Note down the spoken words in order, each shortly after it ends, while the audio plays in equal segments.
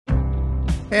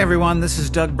Hey everyone, this is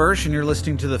Doug Birch, and you're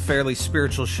listening to the Fairly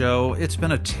Spiritual Show. It's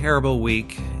been a terrible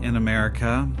week in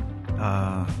America.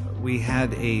 We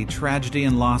had a tragedy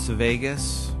in Las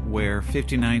Vegas where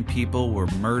 59 people were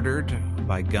murdered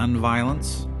by gun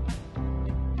violence.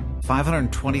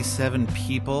 527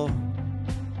 people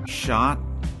shot,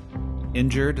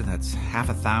 injured. That's half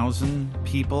a thousand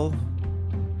people.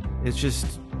 It's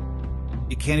just,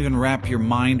 you can't even wrap your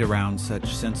mind around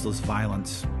such senseless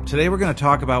violence. Today we're going to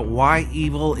talk about why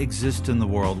evil exists in the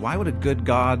world. Why would a good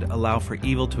God allow for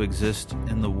evil to exist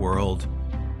in the world?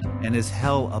 And is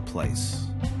hell a place?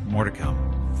 More to come.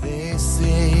 They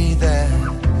say that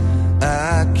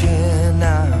I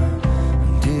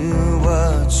cannot do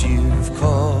what you've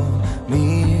called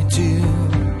me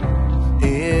to.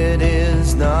 It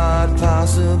is not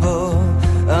possible,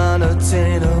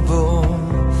 unattainable.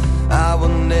 I will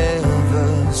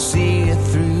never see it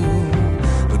through.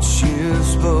 But you've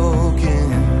spoken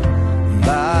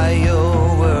by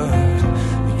your word.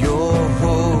 Your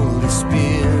Holy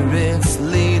Spirit's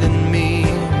leading me.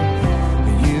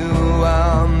 You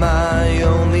are my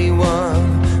only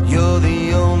one. You're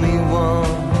the only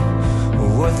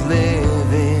one worth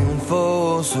living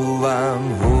for. So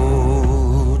I'm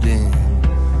holding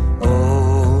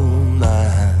all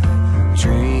my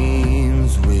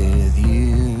dreams with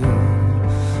you.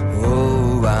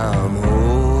 Oh, I'm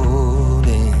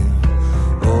holding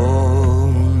all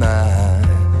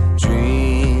my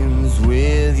dreams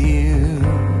with you.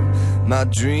 My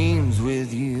dreams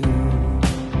with you.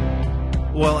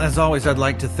 Well, as always, I'd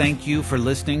like to thank you for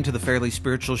listening to the Fairly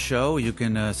Spiritual Show. You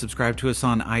can subscribe to us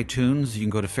on iTunes. You can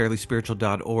go to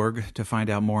fairlyspiritual.org to find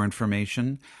out more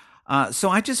information. So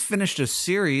I just finished a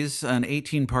series, an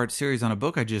 18-part series on a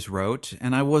book I just wrote,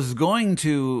 and I was going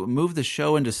to move the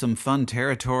show into some fun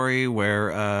territory where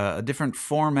a different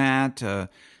format,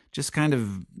 just kind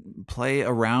of play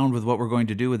around with what we're going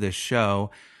to do with this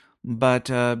show. But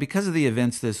because of the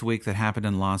events this week that happened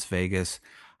in Las Vegas,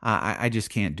 I just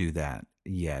can't do that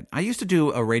yet. I used to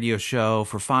do a radio show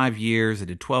for 5 years. I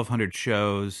did 1,200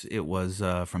 shows. It was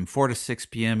from 4 to 6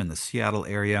 p.m. in the Seattle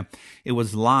area. It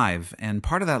was live, and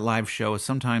part of that live show is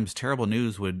sometimes terrible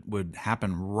news would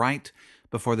happen right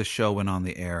before the show went on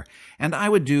the air. And I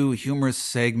would do humorous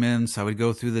segments. I would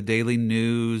go through the daily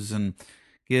news and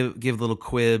give little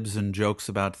quibs and jokes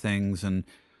about things, and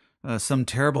some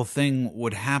terrible thing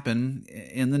would happen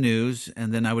in the news,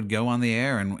 and then I would go on the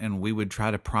air, and we would try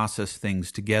to process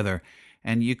things together.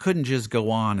 And you couldn't just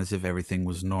go on as if everything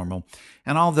was normal.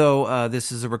 And although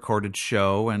this is a recorded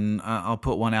show, and I'll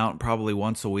put one out probably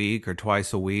once a week or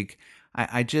twice a week,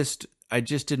 I just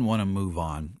didn't want to move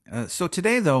on. So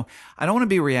today, though, I don't want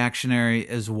to be reactionary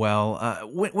as well.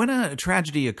 When a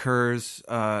tragedy occurs,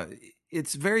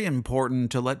 it's very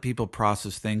important to let people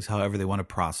process things however they want to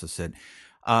process it.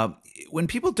 When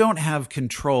people don't have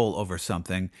control over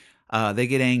something, they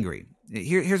get angry.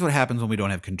 Here's what happens when we don't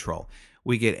have control.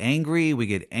 We get angry, we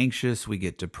get anxious, we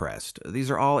get depressed.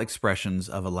 These are all expressions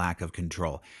of a lack of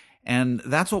control. And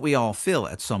that's what we all feel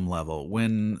at some level.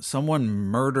 When someone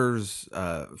murders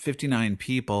 59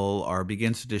 people or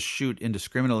begins to just shoot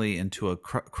indiscriminately into a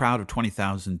crowd of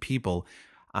 20,000 people,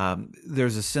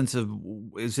 there's a sense of,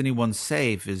 is anyone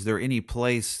safe? Is there any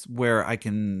place where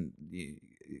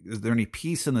is there any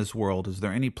peace in this world? Is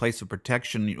there any place of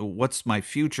protection? What's my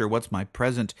future? What's my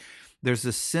present? There's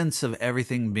this sense of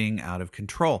everything being out of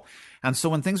control. And so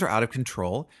when things are out of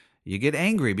control, you get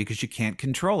angry because you can't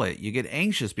control it. You get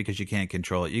anxious because you can't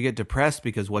control it. You get depressed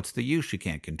because what's the use? You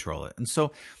can't control it. And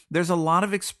so there's a lot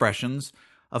of expressions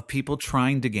of people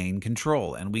trying to gain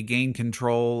control. And we gain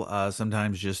control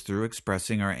sometimes just through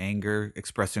expressing our anger,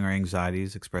 expressing our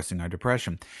anxieties, expressing our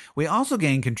depression. We also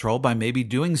gain control by maybe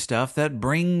doing stuff that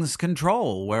brings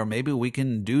control, where maybe we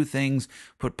can do things,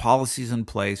 put policies in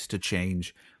place to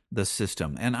change the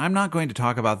system. And I'm not going to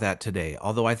talk about that today,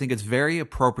 although I think it's very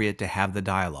appropriate to have the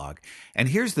dialogue. And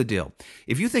here's the deal.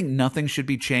 If you think nothing should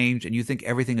be changed and you think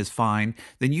everything is fine,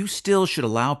 then you still should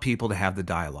allow people to have the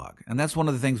dialogue. And that's one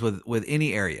of the things with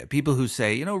any area. People who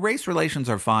say, race relations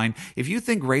are fine. If you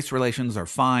think race relations are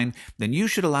fine, then you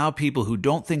should allow people who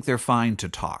don't think they're fine to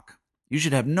talk. You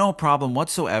should have no problem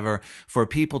whatsoever for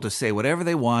people to say whatever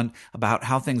they want about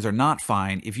how things are not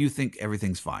fine if you think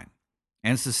everything's fine.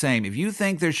 And it's the same. If you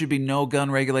think there should be no gun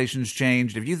regulations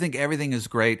changed, if you think everything is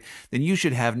great, then you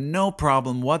should have no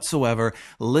problem whatsoever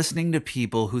listening to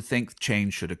people who think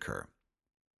change should occur.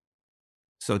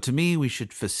 So to me, we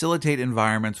should facilitate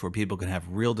environments where people can have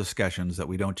real discussions that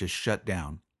we don't just shut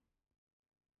down.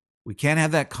 We can't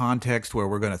have that context where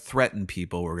we're going to threaten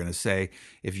people. We're going to say,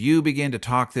 if you begin to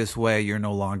talk this way, you're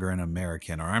no longer an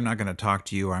American, or I'm not going to talk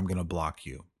to you, or I'm going to block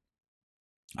you.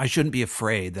 I shouldn't be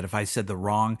afraid that if I said the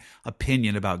wrong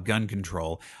opinion about gun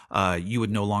control, you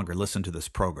would no longer listen to this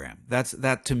program.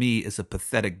 That to me is a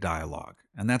pathetic dialogue.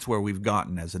 And that's where we've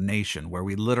gotten as a nation, where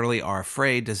we literally are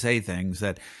afraid to say things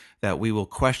that we will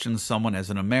question someone as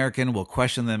an American, we'll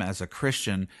question them as a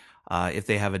Christian if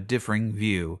they have a differing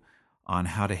view on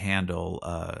how to handle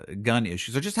gun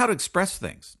issues or just how to express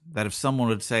things. That if someone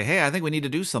would say, hey, I think we need to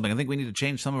do something, I think we need to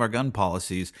change some of our gun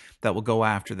policies, that will go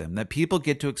after them. That people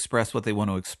get to express what they want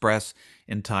to express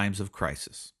in times of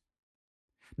crisis.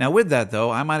 Now, with that,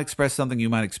 though, I might express something, you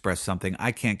might express something.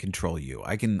 I can't control you.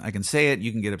 I can say it,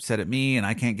 you can get upset at me, and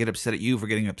I can't get upset at you for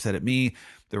getting upset at me.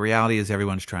 The reality is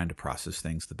everyone's trying to process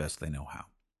things the best they know how.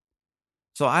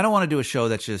 So I don't want to do a show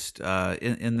that's just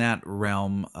in that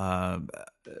realm. I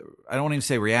don't want to even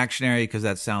say reactionary because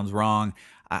that sounds wrong.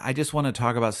 I just want to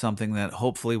talk about something that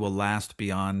hopefully will last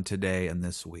beyond today and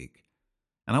this week.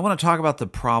 And I want to talk about the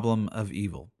problem of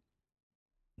evil.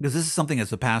 Because this is something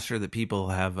as a pastor that people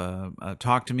have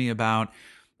talked to me about.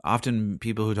 Often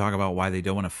people who talk about why they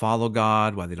don't want to follow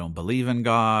God, why they don't believe in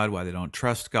God, why they don't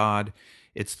trust God.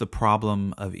 It's the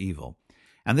problem of evil.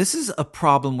 And this is a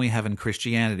problem we have in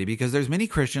Christianity because there's many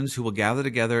Christians who will gather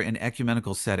together in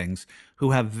ecumenical settings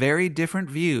who have very different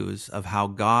views of how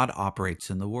God operates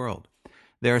in the world.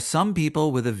 There are some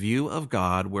people with a view of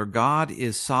God where God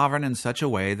is sovereign in such a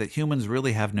way that humans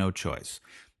really have no choice,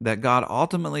 that God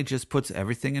ultimately just puts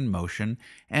everything in motion,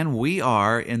 and we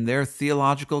are, in their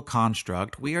theological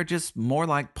construct, we are just more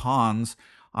like pawns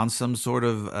on some sort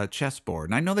of chessboard.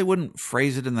 And I know they wouldn't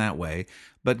phrase it in that way,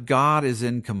 but God is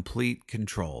in complete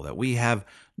control, that we have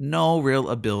no real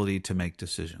ability to make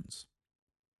decisions.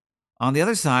 On the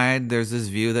other side, there's this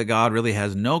view that God really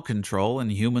has no control and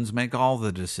humans make all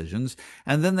the decisions,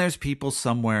 and then there's people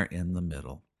somewhere in the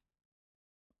middle.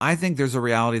 I think there's a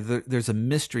reality, there's a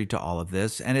mystery to all of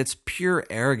this, and it's pure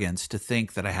arrogance to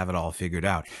think that I have it all figured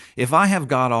out. If I have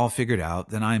God all figured out,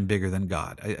 then I'm bigger than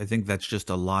God. I think that's just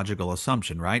a logical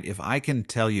assumption, right? If I can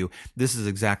tell you this is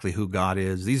exactly who God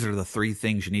is, these are the 3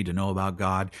 things you need to know about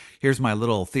God, here's my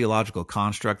little theological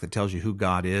construct that tells you who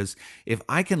God is. If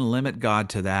I can limit God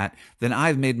to that, then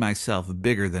I've made myself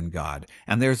bigger than God.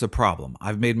 And there's a problem.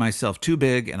 I've made myself too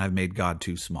big and I've made God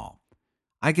too small.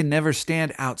 I can never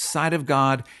stand outside of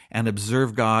God and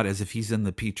observe God as if he's in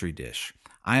the petri dish.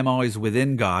 I am always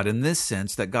within God in this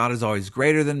sense that God is always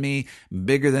greater than me,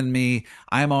 bigger than me.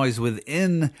 I am always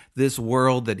within this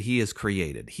world that he has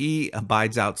created. He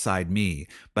abides outside me,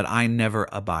 but I never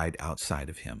abide outside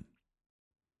of him.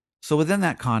 So within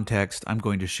that context, I'm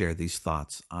going to share these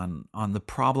thoughts on the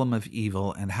problem of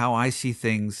evil and how I see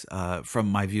things from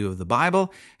my view of the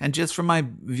Bible and just from my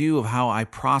view of how I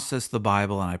process the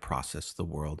Bible and I process the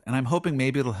world. And I'm hoping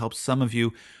maybe it'll help some of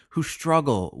you who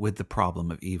struggle with the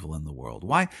problem of evil in the world.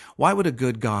 Why would a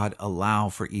good God allow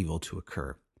for evil to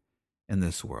occur in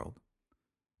this world?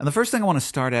 And the first thing I want to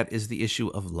start at is the issue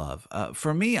of love.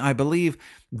 For me, I believe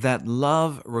that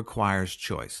love requires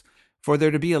choice. For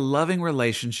there to be a loving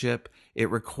relationship,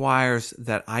 it requires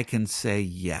that I can say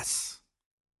yes.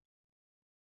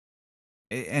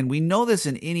 And we know this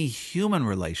in any human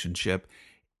relationship,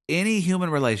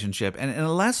 and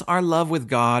unless our love with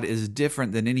God is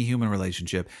different than any human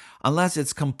relationship, unless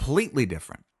it's completely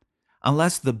different,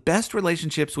 unless the best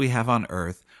relationships we have on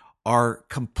earth are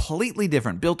completely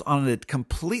different, built on a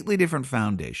completely different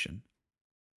foundation.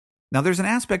 Now, there's an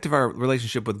aspect of our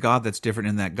relationship with God that's different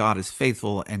in that God is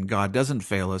faithful and God doesn't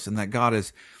fail us, and that God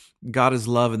is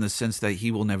love in the sense that he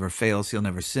will never fail us, he'll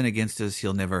never sin against us,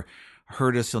 he'll never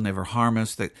hurt us, he'll never harm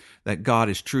us, that God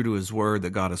is true to his word,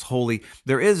 that God is holy.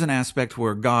 There is an aspect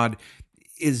where God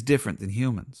is different than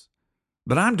humans.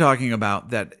 But I'm talking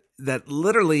about that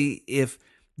literally if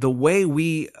the way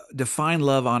we define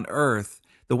love on earth,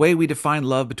 the way we define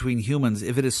love between humans,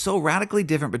 if it is so radically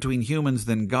different between humans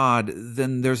than God,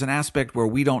 then there's an aspect where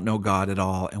we don't know God at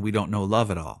all and we don't know love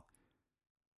at all.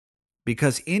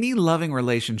 Because any loving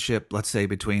relationship, let's say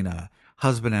between a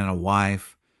husband and a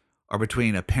wife, or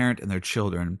between a parent and their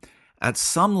children, at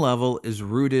some level is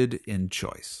rooted in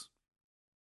choice.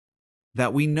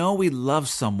 That we know we love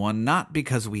someone not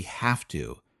because we have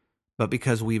to, but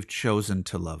because we've chosen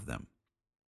to love them.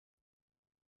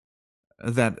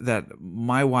 That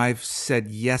my wife said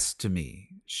yes to me.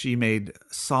 She made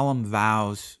solemn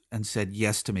vows and said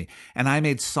yes to me. And I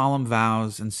made solemn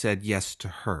vows and said yes to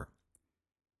her.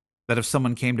 That if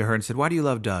someone came to her and said, why do you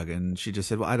love Doug? And she just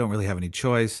said, well, I don't really have any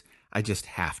choice. I just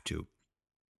have to.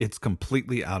 It's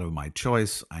completely out of my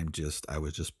choice. I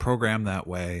was just programmed that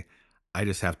way. I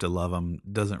just have to love him.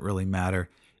 Doesn't really matter.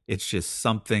 It's just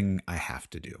something I have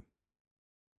to do.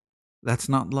 That's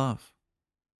not love.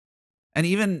 And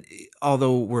even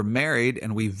although we're married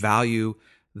and we value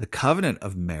the covenant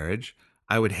of marriage,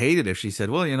 I would hate it if she said,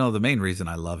 well, the main reason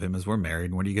I love him is we're married.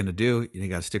 And what are you going to do? You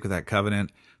got to stick with that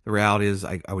covenant. The reality is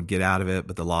I would get out of it,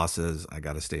 but the law says I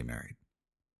got to stay married.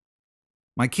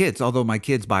 My kids, although my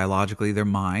kids biologically, they're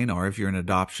mine, or if you're in an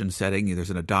adoption setting, there's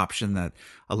an adoption that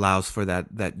allows for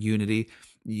that unity.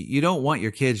 You don't want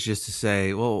your kids just to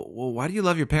say, well, why do you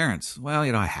love your parents? Well,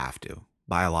 I have to.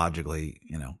 Biologically,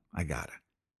 I got to.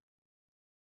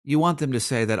 You want them to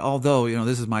say that although,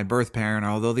 this is my birth parent, or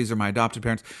although these are my adopted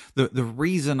parents, the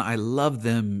reason I love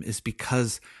them is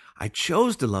because I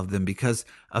chose to love them because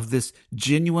of this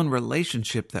genuine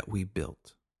relationship that we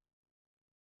built.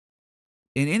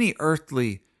 In any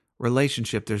earthly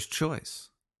relationship, there's choice.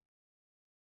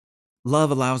 Love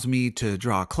allows me to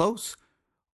draw close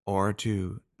or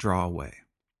to draw away.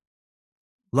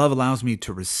 Love allows me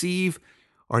to receive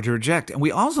or to reject. And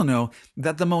we also know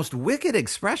that the most wicked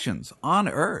expressions on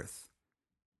earth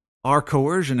are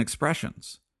coercion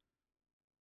expressions.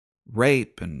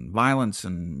 Rape and violence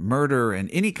and murder and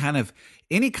any kind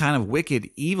of wicked,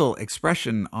 evil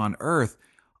expression on earth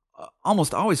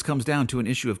almost always comes down to an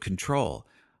issue of control.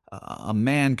 A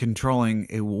man controlling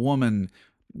a woman,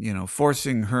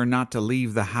 forcing her not to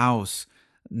leave the house,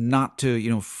 not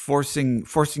to,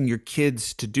 forcing your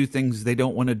kids to do things they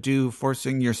don't want to do,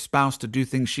 forcing your spouse to do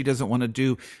things she doesn't want to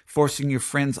do, forcing your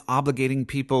friends, obligating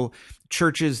people,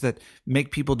 churches that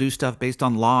make people do stuff based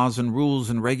on laws and rules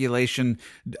and regulation,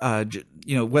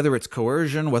 whether it's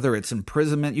coercion, whether it's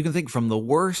imprisonment. You can think from the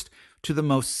worst to the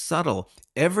most subtle.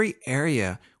 Every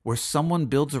area where someone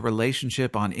builds a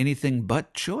relationship on anything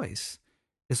but choice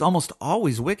is almost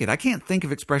always wicked. I can't think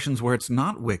of expressions where it's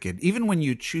not wicked. Even when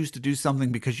you choose to do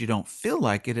something because you don't feel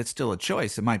like it, it's still a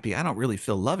choice. It might be, I don't really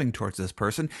feel loving towards this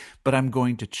person, but I'm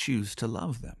going to choose to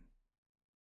love them.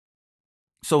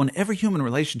 So in every human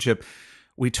relationship,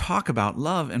 we talk about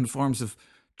love in forms of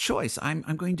choice. I'm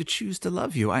going to choose to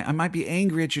love you. I might be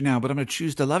angry at you now, but I'm going to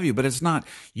choose to love you. But it's not,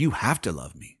 you have to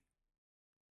love me.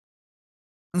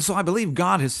 And so I believe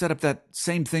God has set up that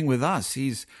same thing with us.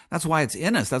 That's why it's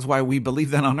in us. That's why we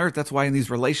believe that on earth. That's why in these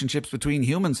relationships between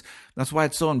humans, that's why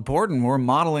it's so important. We're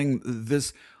modeling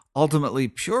this ultimately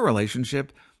pure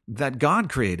relationship that God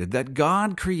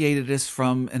created us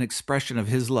from an expression of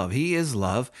his love. He is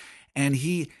love, and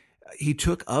he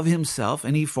took of himself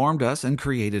and he formed us and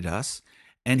created us,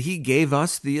 and he gave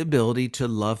us the ability to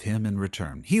love him in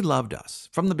return. He loved us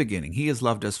from the beginning. He has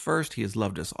loved us first. He has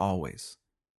loved us always.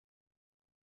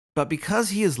 But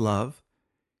because he is love,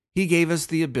 he gave us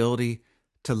the ability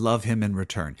to love him in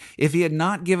return. If he had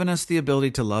not given us the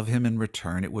ability to love him in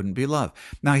return, it wouldn't be love.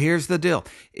 Now, here's the deal.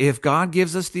 If God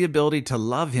gives us the ability to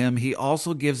love him, he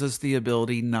also gives us the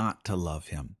ability not to love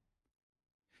him.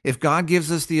 If God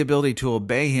gives us the ability to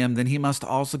obey him, then he must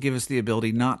also give us the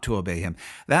ability not to obey him.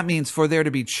 That means for there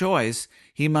to be choice,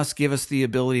 he must give us the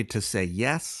ability to say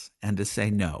yes and to say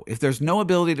no. If there's no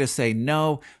ability to say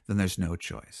no, then there's no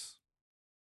choice.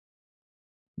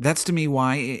 That's to me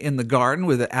why in the garden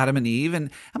with Adam and Eve,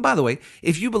 and by the way,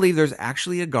 if you believe there's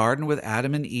actually a garden with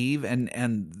Adam and Eve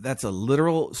and that's a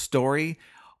literal story,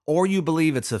 or you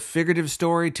believe it's a figurative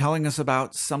story telling us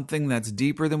about something that's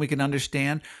deeper than we can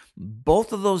understand,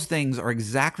 both of those things are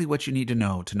exactly what you need to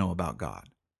know about God.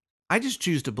 I just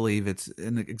choose to believe it's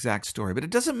an exact story, but it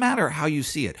doesn't matter how you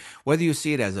see it. Whether you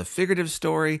see it as a figurative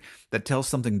story that tells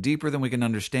something deeper than we can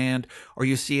understand, or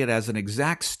you see it as an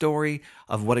exact story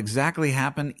of what exactly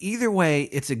happened, either way,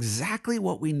 it's exactly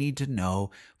what we need to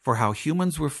know for how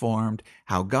humans were formed,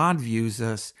 how God views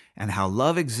us, and how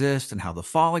love exists, and how the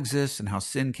fall exists, and how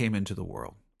sin came into the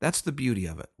world. That's the beauty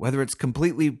of it. Whether it's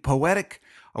completely poetic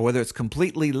or whether it's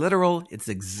completely literal, it's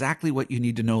exactly what you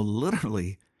need to know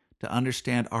literally to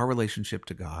understand our relationship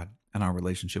to God and our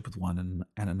relationship with one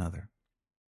and another.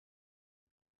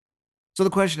 So the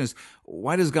question is,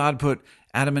 why does God put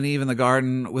Adam and Eve in the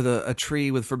garden with a tree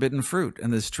with forbidden fruit?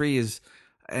 And this tree is,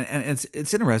 and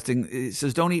it's interesting, it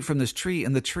says, don't eat from this tree,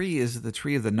 and the tree is the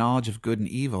tree of the knowledge of good and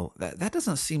evil. That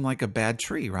doesn't seem like a bad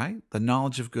tree, right? The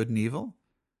knowledge of good and evil.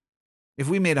 If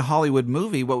we made a Hollywood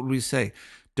movie, what would we say?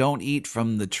 Don't eat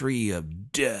from the tree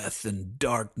of death and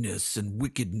darkness and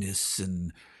wickedness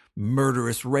and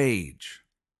murderous rage.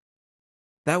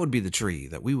 That would be the tree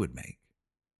that we would make.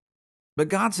 But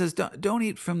God says, don't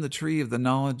eat from the tree of the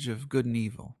knowledge of good and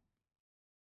evil.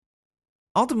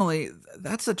 Ultimately,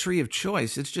 that's a tree of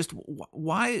choice. It's just,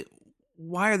 why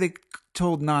are they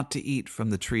told not to eat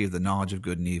from the tree of the knowledge of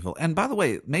good and evil? And by the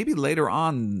way, maybe later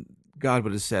on, God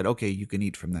would have said, okay, you can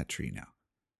eat from that tree now.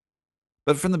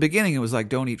 But from the beginning, it was like,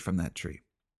 don't eat from that tree.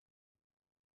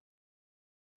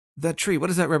 That tree, what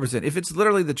does that represent? If it's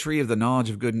literally the tree of the knowledge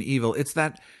of good and evil, it's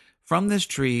that from this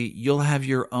tree, you'll have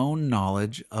your own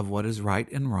knowledge of what is right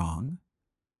and wrong,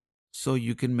 so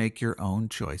you can make your own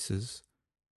choices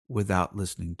without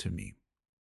listening to me.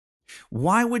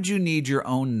 Why would you need your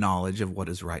own knowledge of what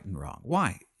is right and wrong?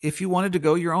 Why? If you wanted to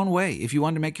go your own way, if you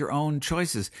wanted to make your own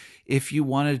choices, if you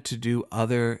wanted to do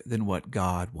other than what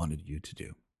God wanted you to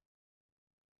do.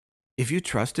 If you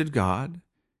trusted God,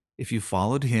 if you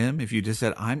followed him, if you just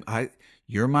said,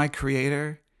 you're my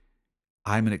creator,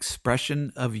 I'm an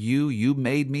expression of you, you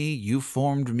made me, you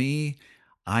formed me,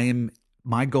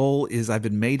 my goal is I've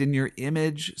been made in your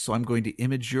image, so I'm going to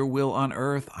image your will on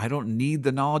earth. I don't need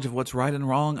the knowledge of what's right and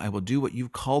wrong. I will do what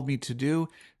you've called me to do.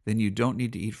 Then you don't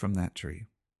need to eat from that tree.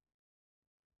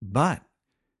 But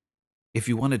if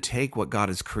you want to take what God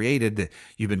has created, that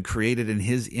you've been created in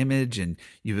his image and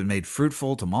you've been made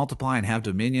fruitful to multiply and have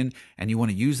dominion, and you want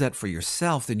to use that for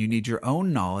yourself, then you need your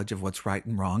own knowledge of what's right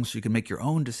and wrong so you can make your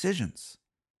own decisions.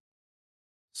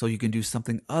 So you can do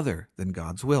something other than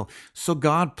God's will. So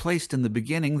God placed in the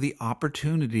beginning the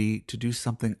opportunity to do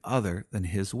something other than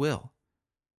his will.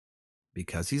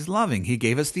 Because he's loving, he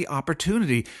gave us the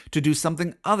opportunity to do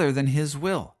something other than his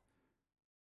will.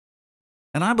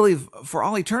 And I believe for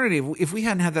all eternity, if we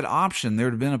hadn't had that option, there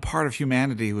would have been a part of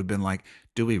humanity who would have been like,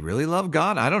 do we really love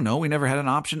God? I don't know. We never had an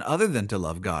option other than to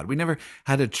love God. We never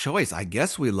had a choice. I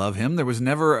guess we love him. There was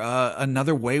never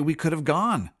another way we could have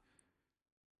gone.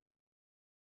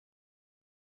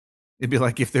 It'd be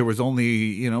like if there was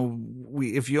only,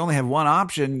 if you only have one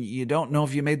option, you don't know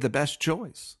if you made the best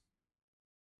choice.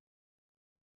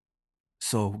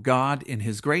 So God, in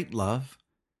his great love,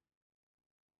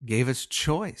 gave us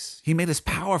choice. He made us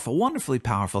powerful, wonderfully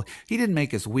powerful. He didn't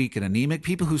make us weak and anemic.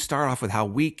 People who start off with how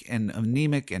weak and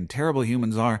anemic and terrible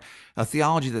humans are, a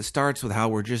theology that starts with how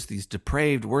we're just these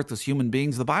depraved, worthless human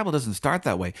beings, the Bible doesn't start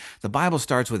that way. The Bible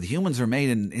starts with humans are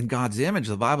made in God's image.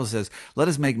 The Bible says, let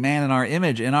us make man in our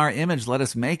image. In our image, let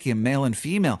us make him male and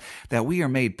female, that we are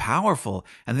made powerful.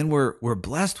 And then we're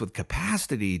blessed with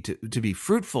capacity to be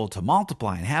fruitful, to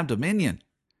multiply and have dominion.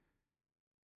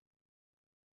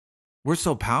 We're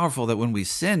so powerful that when we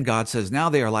sin, God says, now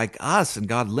they are like us, and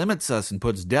God limits us and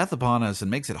puts death upon us and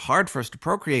makes it hard for us to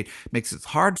procreate, makes it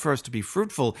hard for us to be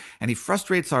fruitful, and he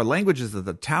frustrates our languages at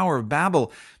the Tower of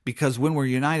Babel because when we're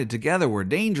united together, we're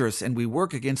dangerous and we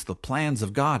work against the plans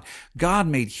of God. God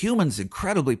made humans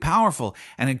incredibly powerful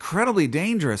and incredibly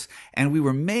dangerous, and we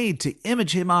were made to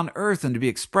image him on earth and to be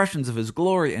expressions of his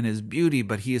glory and his beauty,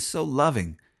 but he is so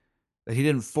loving that he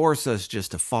didn't force us just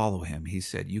to follow him. He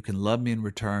said, you can love me in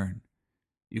return.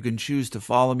 You can choose to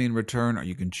follow me in return, or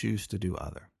you can choose to do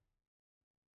other.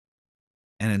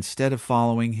 And instead of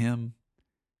following him,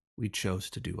 we chose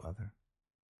to do other.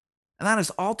 And that is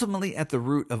ultimately at the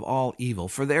root of all evil.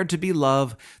 For there to be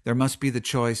love, there must be the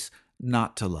choice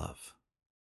not to love.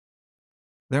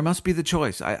 There must be the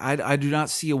choice. I do not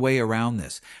see a way around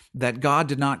this. That God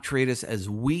did not create us as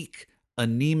weak,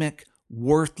 anemic,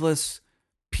 worthless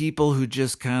people who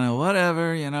just kind of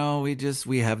whatever,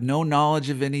 we have no knowledge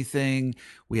of anything.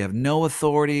 We have no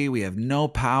authority. We have no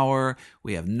power.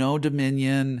 We have no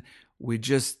dominion. We're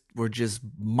just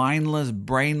mindless,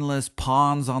 brainless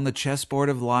pawns on the chessboard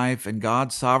of life, and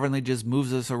God sovereignly just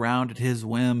moves us around at his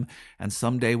whim, and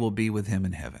someday we'll be with him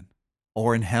in heaven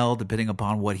or in hell, depending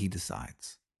upon what he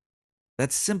decides.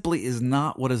 That simply is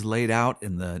not what is laid out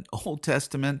in the Old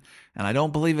Testament, and I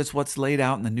don't believe it's what's laid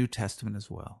out in the New Testament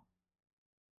as well.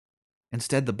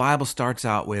 Instead, the Bible starts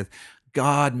out with,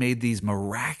 God made these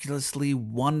miraculously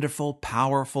wonderful,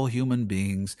 powerful human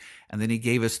beings, and then he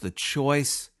gave us the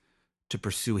choice to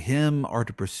pursue him or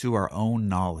to pursue our own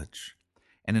knowledge.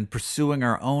 And in pursuing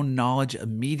our own knowledge,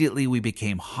 immediately we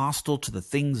became hostile to the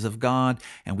things of God,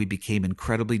 and we became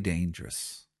incredibly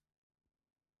dangerous.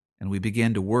 And we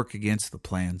began to work against the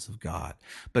plans of God.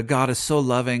 But God is so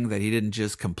loving that he didn't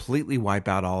just completely wipe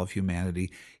out all of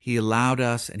humanity. He allowed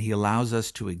us, and he allows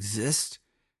us to exist,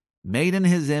 made in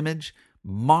his image,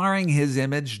 marring his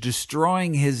image,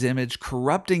 destroying his image,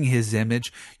 corrupting his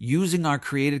image, using our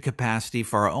created capacity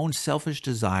for our own selfish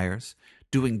desires,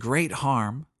 doing great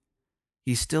harm.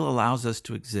 He still allows us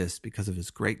to exist because of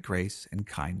his great grace and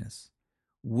kindness,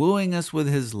 wooing us with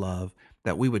his love,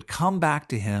 that we would come back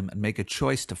to him and make a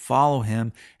choice to follow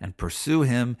him and pursue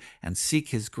him and seek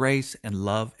his grace and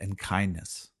love and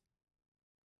kindness.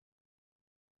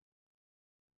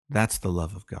 That's the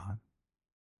love of God.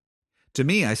 To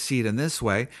me, I see it in this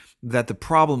way, that the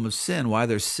problem of sin, why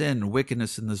there's sin and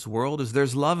wickedness in this world, is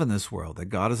there's love in this world, that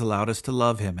God has allowed us to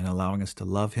love him, and allowing us to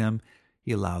love him,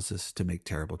 He allows us to make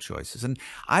terrible choices. And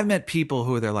I've met people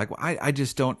who are they're like, well,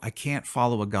 I can't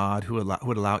follow a God who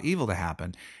would allow evil to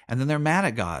happen. And then they're mad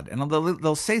at God. And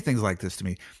they'll say things like this to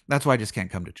me. That's why I just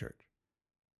can't come to church.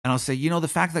 And I'll say, the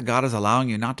fact that God is allowing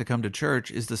you not to come to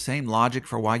church is the same logic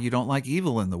for why you don't like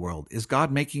evil in the world. Is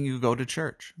God making you go to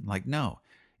church? I'm like, no.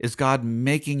 Is God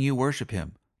making you worship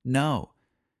him? No.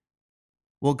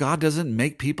 Well, God doesn't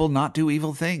make people not do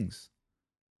evil things.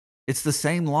 It's the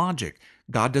same logic.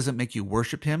 God doesn't make you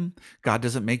worship him. God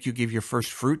doesn't make you give your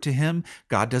first fruit to him.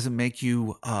 God doesn't make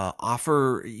you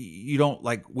you don't,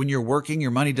 like, when you're working,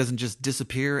 your money doesn't just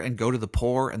disappear and go to the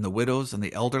poor and the widows and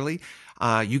the elderly.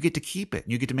 You get to keep it.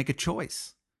 You get to make a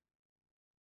choice.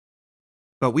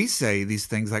 But we say these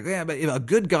things like, yeah, but a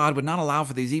good God would not allow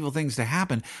for these evil things to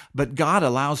happen. But God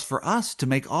allows for us to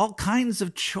make all kinds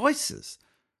of choices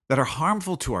that are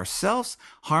harmful to ourselves,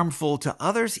 harmful to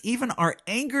others. Even our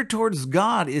anger towards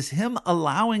God is him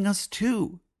allowing us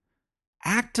to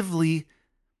actively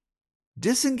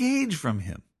disengage from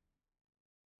him.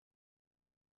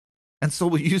 And so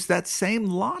we'll use that same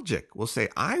logic. We'll say,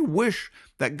 I wish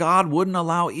that God wouldn't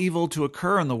allow evil to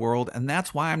occur in the world, and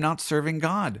that's why I'm not serving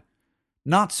God.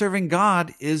 Not serving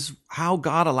God is how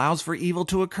God allows for evil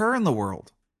to occur in the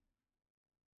world.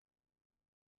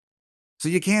 So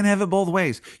you can't have it both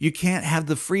ways. You can't have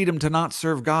the freedom to not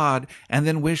serve God and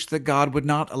then wish that God would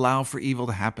not allow for evil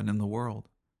to happen in the world.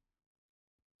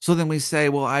 So then we say,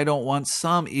 well, I don't want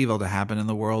some evil to happen in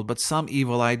the world, but some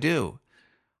evil I do.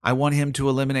 I want him to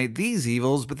eliminate these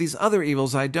evils, but these other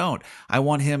evils I don't. I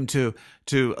want him to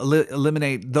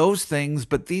eliminate those things,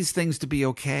 but these things to be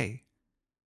okay.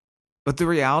 But the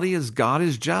reality is God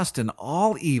is just in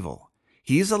all evil.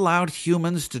 He's allowed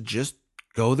humans to just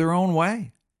go their own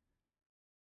way.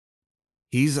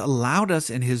 He's allowed us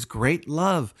in his great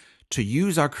love to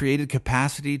use our created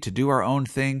capacity to do our own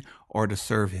thing or to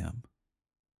serve him.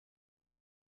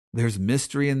 There's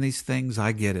mystery in these things,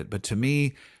 I get it, but to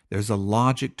me, there's a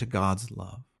logic to God's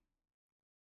love.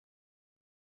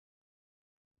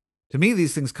 To me,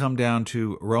 these things come down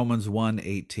to Romans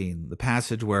 1:18, the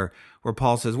passage where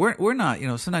Paul says, we're not,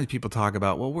 sometimes people talk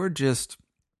about, well,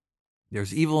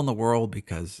 there's evil in the world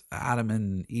because Adam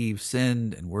and Eve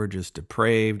sinned and we're just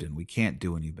depraved and we can't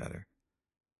do any better.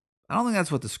 I don't think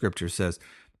that's what the scripture says.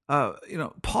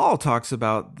 Paul talks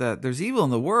about that there's evil in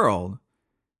the world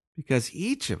because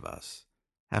each of us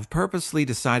have purposely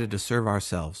decided to serve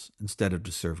ourselves instead of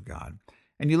to serve God.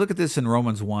 And you look at this in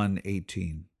Romans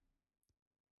 1:18.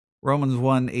 Romans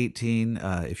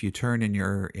 1:18, if you turn in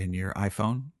your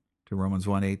iPhone to Romans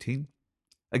 1:18.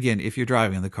 Again, if you're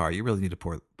driving in the car, you really need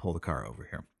to pull the car over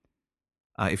here.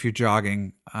 If you're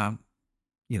jogging,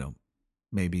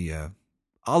 maybe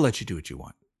I'll let you do what you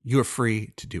want. You're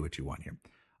free to do what you want here.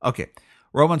 Okay,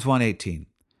 Romans 1:18.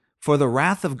 For the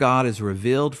wrath of God is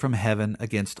revealed from heaven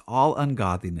against all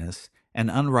ungodliness and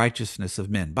unrighteousness of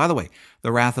men. By the way,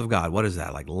 the wrath of God, what is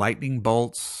that? Like lightning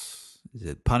bolts? Is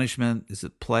it punishment? Is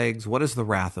it plagues? What is the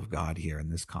wrath of God here in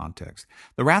this context?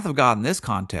 The wrath of God in this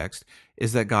context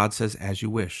is that God says, as you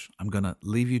wish, I'm going to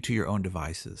leave you to your own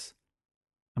devices.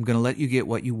 I'm going to let you get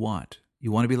what you want.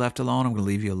 You want to be left alone? I'm going to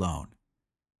leave you alone.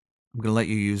 I'm going to let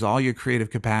you use all your creative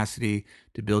capacity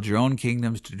to build your own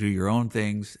kingdoms, to do your own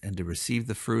things, and to receive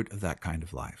the fruit of that kind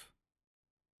of life.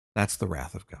 That's the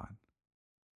wrath of God.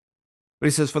 But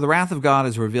he says, for the wrath of God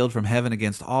is revealed from heaven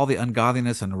against all the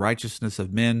ungodliness and unrighteousness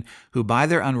of men who by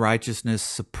their unrighteousness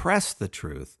suppress the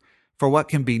truth. For what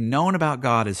can be known about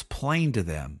God is plain to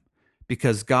them,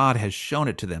 because God has shown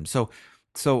it to them. So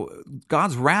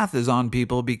God's wrath is on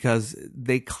people because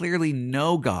they clearly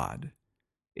know God.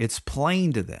 It's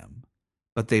plain to them,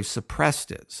 but they've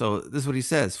suppressed it. So this is what he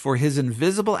says. For his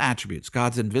invisible attributes,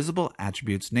 God's invisible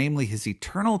attributes, namely his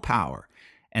eternal power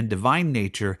and divine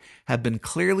nature, have been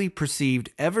clearly perceived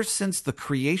ever since the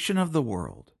creation of the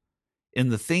world in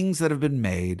the things that have been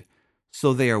made,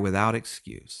 so they are without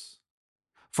excuse.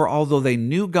 For although they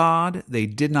knew God, they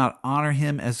did not honor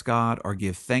him as God or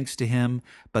give thanks to him,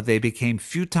 but they became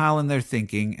futile in their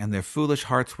thinking, and their foolish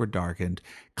hearts were darkened.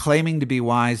 Claiming to be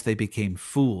wise, they became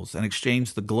fools, and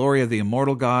exchanged the glory of the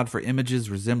immortal God for images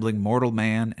resembling mortal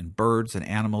man and birds and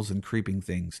animals and creeping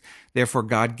things. Therefore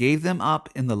God gave them up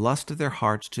in the lust of their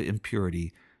hearts to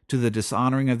impurity, to the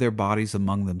dishonoring of their bodies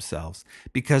among themselves,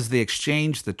 because they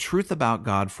exchanged the truth about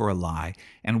God for a lie,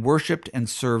 and worshipped and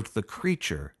served the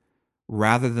creature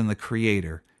rather than the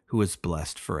Creator, who is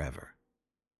blessed forever.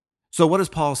 So what does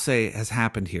Paul say has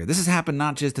happened here? This has happened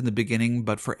not just in the beginning,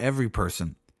 but for every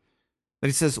person. That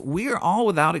he says, we are all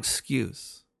without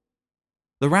excuse.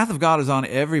 The wrath of God is on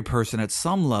every person at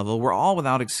some level. We're all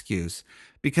without excuse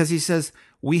because he says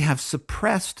we have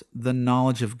suppressed the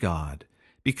knowledge of God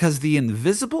because the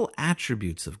invisible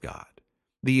attributes of God,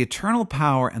 the eternal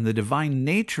power and the divine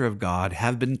nature of God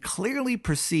have been clearly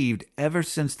perceived ever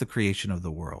since the creation of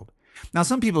the world. Now,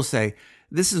 some people say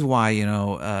this is why,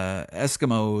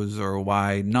 Eskimos or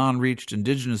why non-reached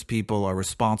indigenous people are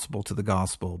responsible to the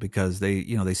gospel, because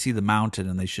they see the mountain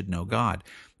and they should know God.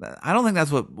 I don't think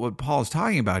that's what Paul is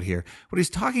talking about here. What he's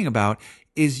talking about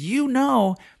is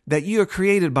that you are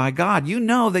created by God. You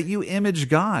know that you image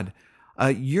God.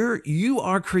 You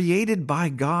are created by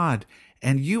God,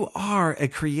 and you are a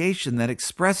creation that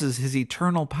expresses his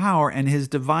eternal power and his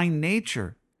divine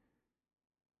nature.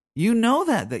 You know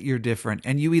that you're different,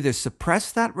 and you either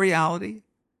suppress that reality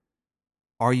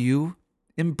or you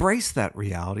embrace that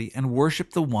reality and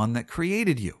worship the one that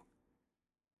created you.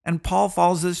 And Paul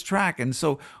follows this track. And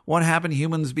so what happened?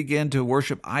 Humans began to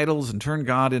worship idols and turn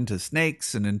God into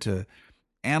snakes and into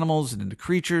animals and into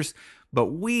creatures. But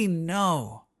we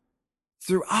know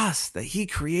through us that he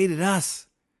created us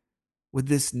with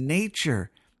this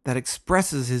nature that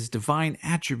expresses his divine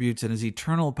attributes and his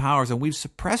eternal powers. And we've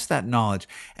suppressed that knowledge.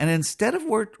 And instead of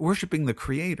worshiping the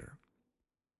creator,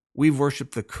 we've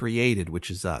worshiped the created, which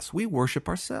is us. We worship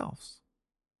ourselves.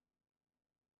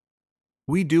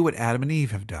 We do what Adam and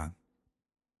Eve have done.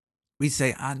 We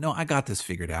say, no, I got this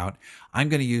figured out. I'm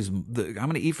going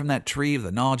to eat from that tree of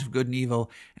the knowledge of good and evil,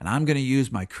 and I'm going to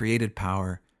use my created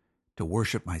power to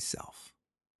worship myself.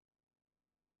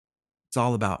 It's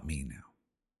all about me now.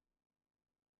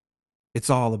 It's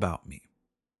all about me.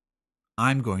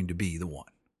 I'm going to be the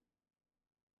one.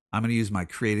 I'm going to use my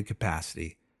created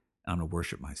capacity, and I'm going to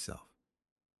worship myself.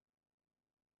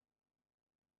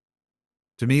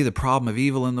 To me, the problem of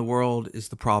evil in the world is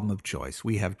the problem of choice.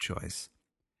 We have choice.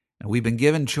 And we've been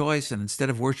given choice, and instead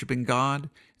of worshiping God,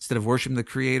 instead of worshiping the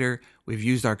Creator, we've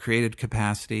used our created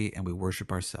capacity and we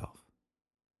worship ourselves.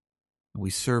 And we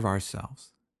serve ourselves.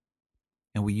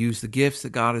 And we use the gifts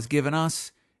that God has given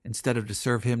us instead of to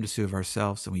serve Him, to serve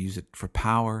ourselves, and we use it for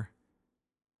power.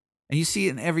 And you see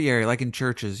it in every area, like in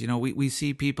churches. We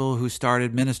see people who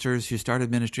started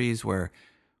ministries where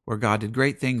God did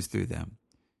great things through them.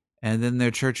 And then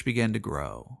their church began to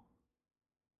grow.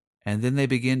 And then they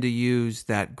begin to use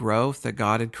that growth that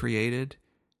God had created,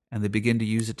 and they begin to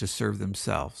use it to serve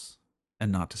themselves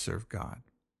and not to serve God.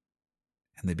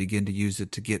 And they begin to use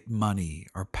it to get money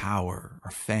or power or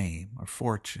fame or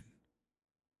fortune.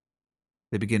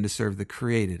 They begin to serve the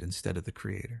created instead of the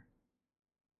Creator.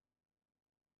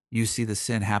 You see the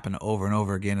sin happen over and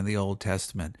over again in the Old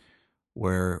Testament,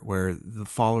 where the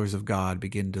followers of God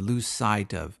begin to lose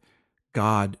sight of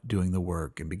God doing the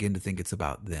work and begin to think it's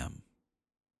about them.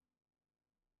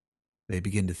 They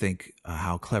begin to think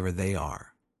how clever they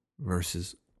are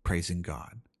versus praising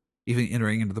God. Even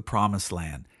entering into the promised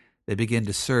land, they begin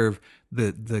to serve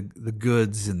the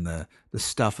goods and the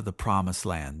stuff of the promised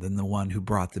land than the one who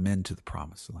brought them into the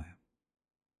promised land.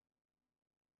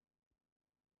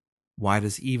 Why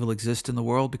does evil exist in the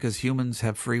world? Because humans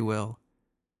have free will.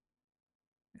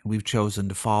 And we've chosen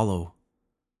to follow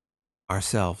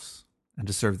ourselves and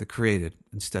to serve the created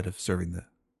instead of serving the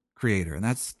Creator. And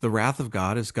that's the wrath of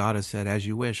God, as God has said, as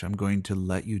you wish, I'm going to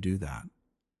let you do that.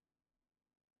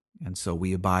 And so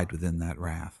we abide within that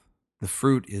wrath. The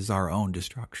fruit is our own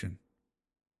destruction.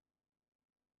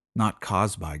 Not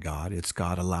caused by God. It's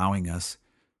God allowing us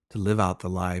to live out the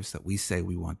lives that we say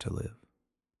we want to live.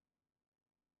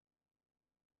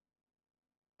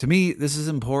 To me, this is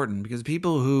important because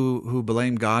people who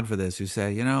blame God for this, who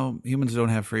say, humans don't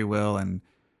have free will and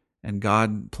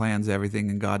God plans everything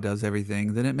and God does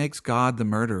everything, then it makes God the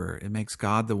murderer. It makes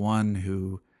God the one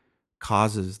who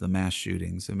causes the mass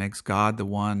shootings. It makes God the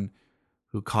one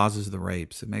who causes the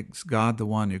rapes. It makes God the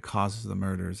one who causes the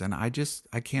murders. And I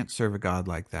can't serve a God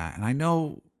like that. And I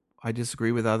know I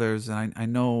disagree with others, and I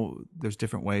know there's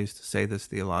different ways to say this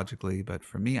theologically, but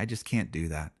for me, I just can't do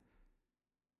that.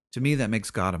 To me, that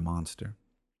makes God a monster.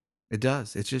 It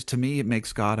does. It's just, to me, it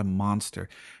makes God a monster.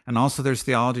 And also there's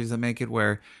theologies that make it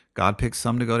where God picks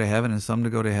some to go to heaven and some to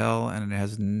go to hell,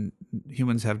 and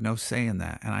humans have no say in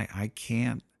that. And I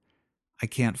can't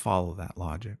follow that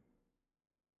logic.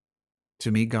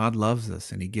 To me, God loves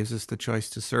us, and He gives us the choice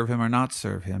to serve Him or not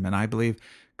serve Him. And I believe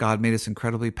God made us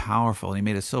incredibly powerful, and He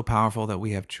made us so powerful that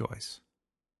we have choice.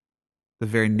 The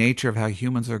very nature of how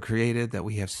humans are created, that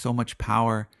we have so much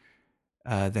power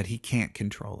that He can't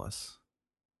control us.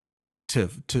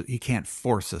 He can't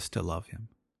force us to love Him.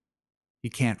 He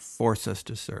can't force us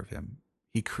to serve Him.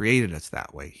 He created us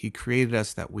that way. He created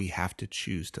us that we have to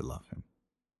choose to love Him.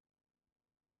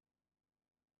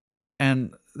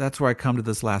 And that's where I come to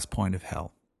this last point of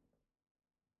hell.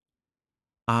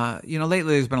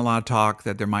 Lately there's been a lot of talk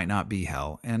that there might not be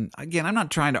hell. And again, I'm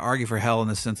not trying to argue for hell in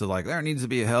the sense of like there needs to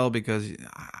be a hell because,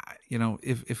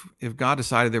 if God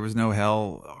decided there was no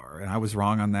hell and I was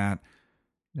wrong on that,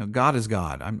 God is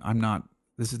God. I'm not.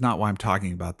 This is not why I'm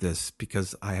talking about this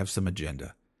because I have some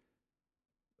agenda.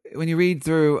 When you read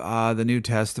through the New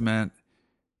Testament,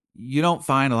 you don't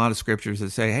find a lot of scriptures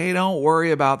that say, "Hey, don't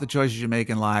worry about the choices you make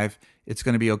in life. It's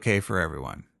going to be okay for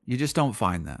everyone." You just don't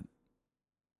find that.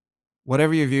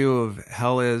 Whatever your view of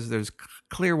hell is, there's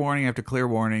clear warning after clear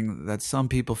warning that some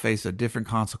people face a different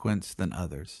consequence than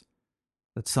others.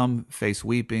 That some face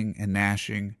weeping and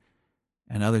gnashing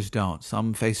and others don't.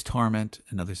 Some face torment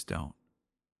and others don't.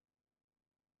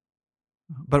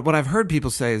 But what I've heard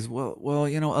people say is, well,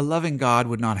 a loving God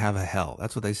would not have a hell.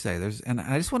 That's what they say. And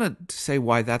I just want to say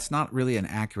why that's not really an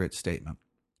accurate statement.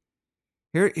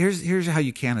 Here's how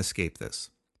you can't escape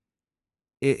this.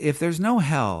 If there's no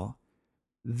hell,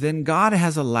 then God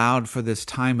has allowed for this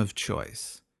time of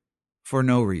choice for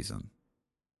no reason.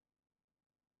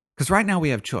 Because right now we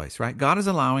have choice, right? God is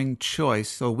allowing choice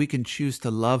so we can choose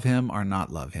to love him or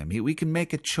not love him. We can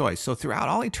make a choice. So throughout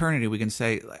all eternity, we can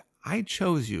say, I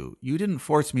chose you. You didn't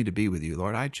force me to be with you,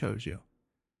 Lord. I chose you.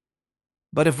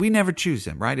 But if we never choose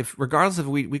him, right? If regardless if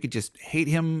we could just hate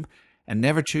him and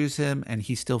never choose him and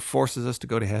he still forces us to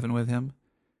go to heaven with him,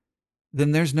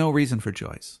 then there's no reason for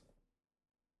choice.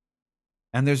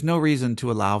 And there's no reason to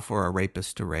allow for a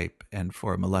rapist to rape and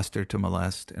for a molester to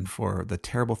molest and for the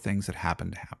terrible things that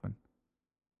happen to happen.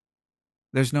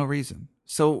 There's no reason.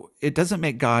 So it doesn't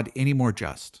make God any more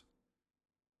just.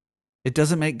 It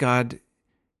doesn't make God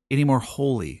any more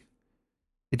holy.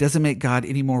 It doesn't make God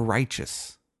any more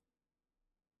righteous.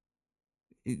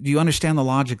 Do you understand the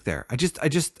logic there?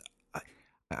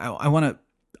 I want to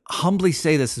humbly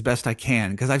say this as best I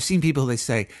can because I've seen people, they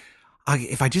say,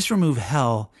 if I just remove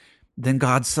hell, then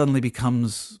God suddenly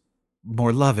becomes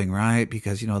more loving, right?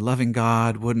 Because, a loving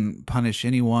God wouldn't punish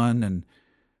anyone.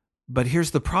 But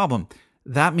here's the problem.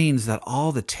 That means that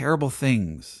all the terrible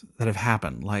things that have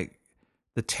happened, like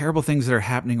the terrible things that are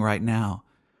happening right now,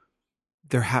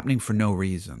 they're happening for no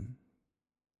reason.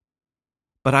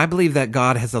 But I believe that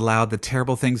God has allowed the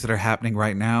terrible things that are happening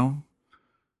right now,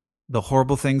 the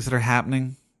horrible things that are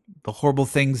happening, the horrible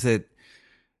things that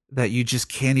you just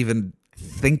can't even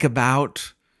think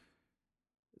about,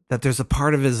 that there's a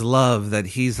part of his love that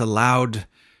he's allowed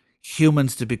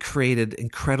humans to be created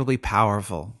incredibly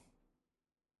powerful.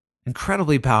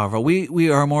 Incredibly powerful. We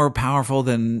are more powerful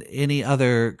than any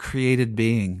other created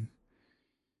being.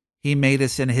 He made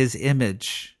us in his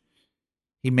image.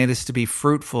 He made us to be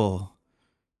fruitful,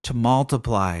 to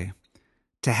multiply,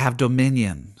 to have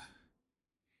dominion.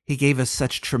 He gave us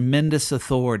such tremendous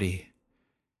authority.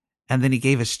 And then he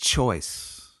gave us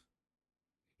choice.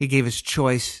 He gave us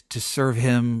choice to serve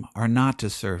him or not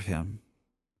to serve him.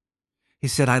 He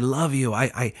said, I love you.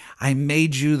 I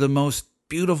made you the most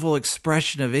beautiful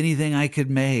expression of anything I could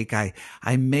make. I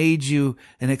made you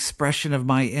an expression of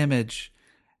my image.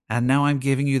 And now I'm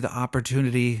giving you the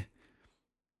opportunity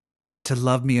to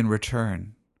love me in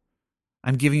return.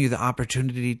 I'm giving you the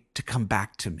opportunity to come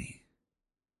back to me.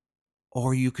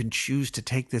 Or you can choose to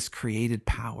take this created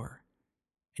power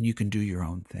and you can do your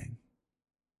own thing.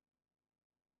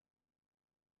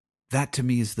 That to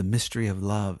me is the mystery of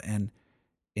love. And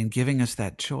in giving us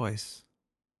that choice,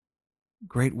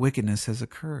 great wickedness has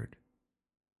occurred.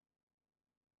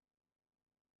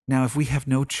 Now, if we have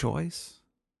no choice,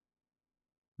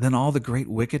 then all the great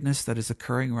wickedness that is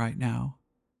occurring right now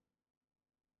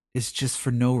is just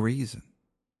for no reason.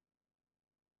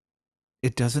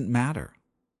 It doesn't matter.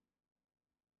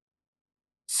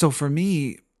 So for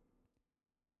me,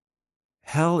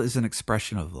 hell is an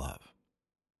expression of love.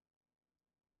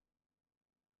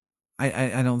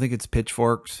 I don't think it's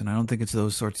pitchforks and I don't think it's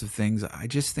those sorts of things. I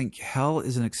just think hell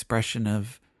is an expression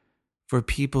of, for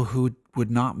people who would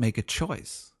not make a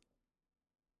choice.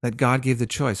 That God gave the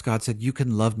choice. God said, you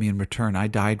can love me in return. I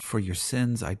died for your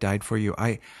sins. I died for you.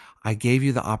 I gave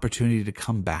you the opportunity to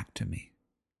come back to me.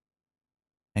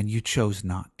 And you chose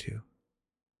not to.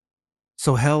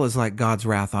 So hell is like God's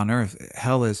wrath on earth.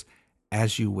 Hell is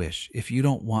as you wish. If you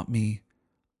don't want me,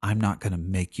 I'm not going to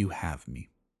make you have me.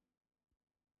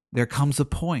 There comes a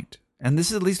point, and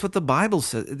this is at least what the Bible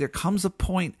says, there comes a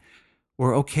point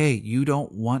where, okay, you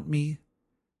don't want me,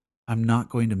 I'm not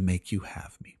going to make you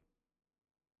have me.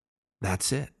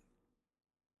 That's it.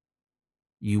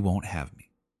 You won't have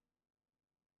me.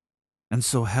 And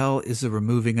so hell is a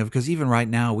removing of, because even right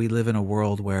now we live in a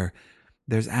world where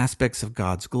there's aspects of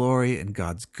God's glory and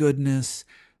God's goodness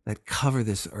that cover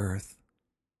this earth.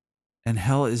 And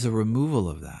hell is a removal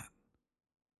of that.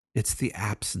 It's the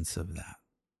absence of that.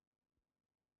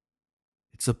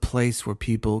 It's a place where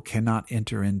people cannot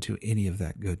enter into any of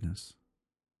that goodness.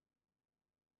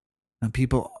 And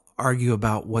people argue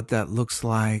about what that looks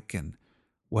like and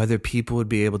whether people would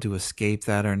be able to escape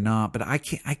that or not. But I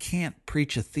can't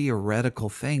preach a theoretical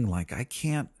thing. Like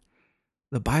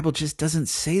the Bible just doesn't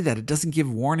say that. It doesn't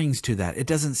give warnings to that. It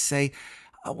doesn't say,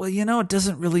 well, it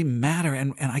doesn't really matter.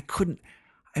 And I couldn't,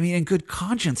 in good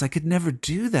conscience, I could never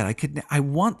do that. I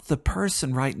want the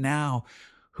person right now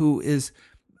who is,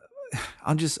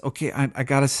 I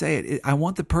got to say it. I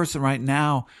want the person right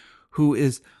now who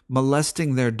is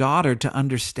molesting their daughter to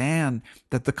understand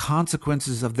that the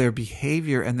consequences of their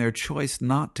behavior and their choice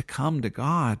not to come to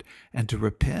God and to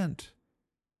repent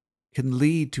can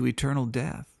lead to eternal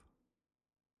death.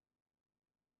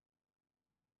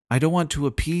 I don't want to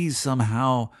appease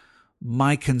somehow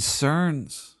my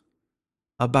concerns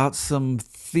about some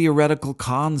theoretical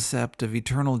concept of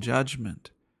eternal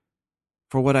judgment.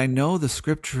 For what I know the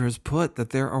Scripture has put, that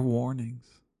there are warnings.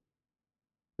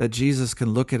 That Jesus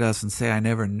can look at us and say, I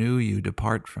never knew you,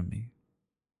 depart from me.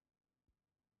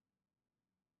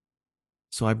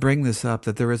 So I bring this up,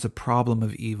 that there is a problem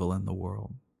of evil in the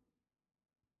world.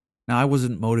 Now, I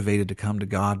wasn't motivated to come to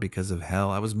God because of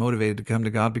hell. I was motivated to come to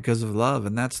God because of love,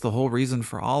 and that's the whole reason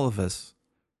for all of us.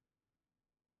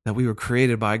 That we were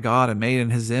created by God and made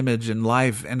in His image, and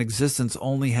life and existence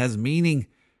only has meaning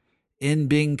in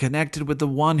being connected with the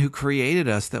one who created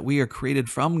us, that we are created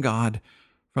from God,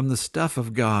 from the stuff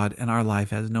of God, and our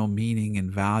life has no meaning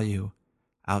and value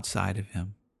outside of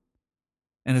Him.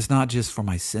 And it's not just for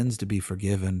my sins to be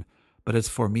forgiven, but it's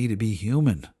for me to be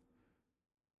human,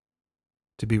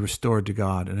 to be restored to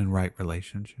God and in right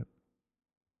relationship.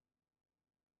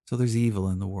 So there's evil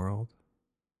in the world,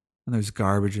 and there's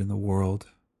garbage in the world,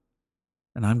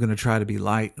 and I'm going to try to be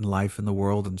light and life in the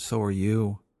world, and so are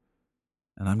you.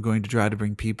 And I'm going to try to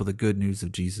bring people the good news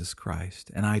of Jesus Christ.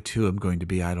 And I too am going to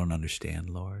be, I don't understand,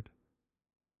 Lord.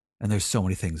 And there's so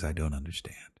many things I don't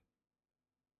understand.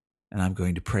 And I'm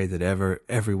going to pray that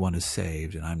everyone is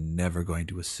saved, and I'm never going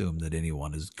to assume that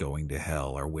anyone is going to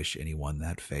hell or wish anyone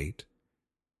that fate.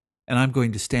 And I'm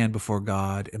going to stand before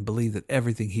God and believe that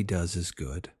everything He does is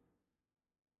good.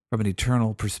 From an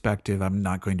eternal perspective, I'm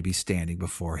not going to be standing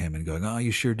before Him and going, oh,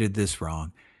 you sure did this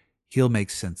wrong. He'll make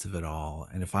sense of it all.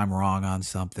 And if I'm wrong on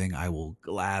something, I will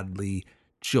gladly,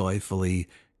 joyfully,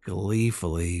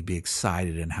 gleefully be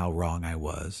excited in how wrong I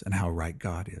was and how right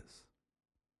God is.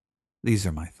 These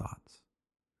are my thoughts.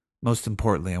 Most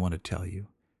importantly, I want to tell you,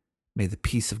 may the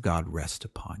peace of God rest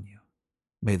upon you.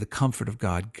 May the comfort of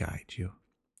God guide you.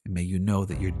 And may you know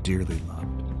that you're dearly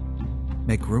loved.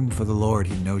 Make room for the Lord.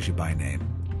 He knows you by name.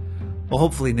 Well,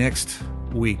 hopefully next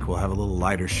week we'll have a little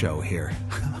lighter show here.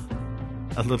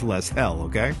 A little less hell,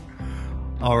 okay?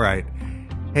 All right.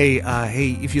 Hey,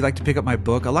 if you'd like to pick up my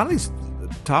book, a lot of these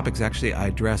topics actually I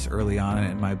address early on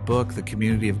in my book, The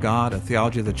Community of God, A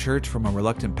Theology of the Church from a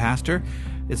Reluctant Pastor.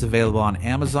 It's available on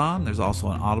Amazon. There's also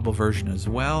an Audible version as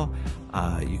well.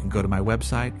 You can go to my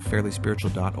website,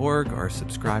 fairlyspiritual.org, or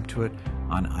subscribe to it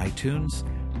on iTunes.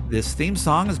 This theme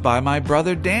song is by my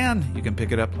brother Dan. You can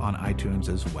pick it up on iTunes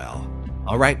as well.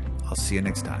 All right, I'll see you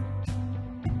next time.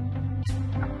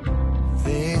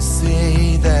 They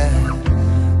say that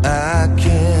I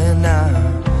cannot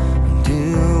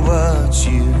do what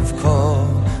you've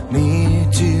called me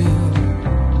to.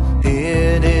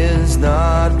 It is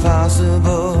not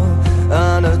possible,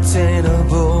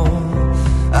 unattainable.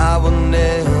 I will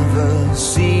never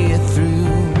see it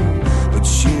through, but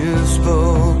you've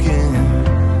spoken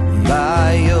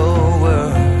by your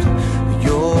word.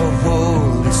 Your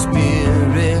Holy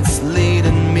Spirit's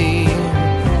leading me.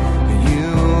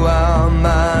 You are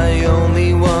my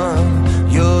only one.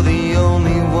 You're the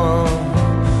only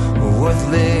one worth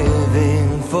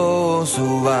living for. So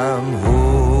I'm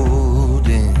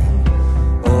holding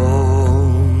all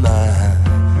my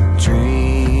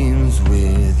dreams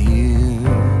with you.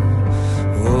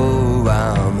 Oh,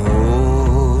 I'm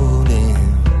holding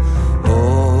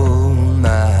all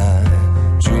my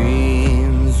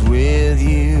dreams with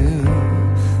you.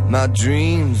 My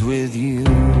dreams with you.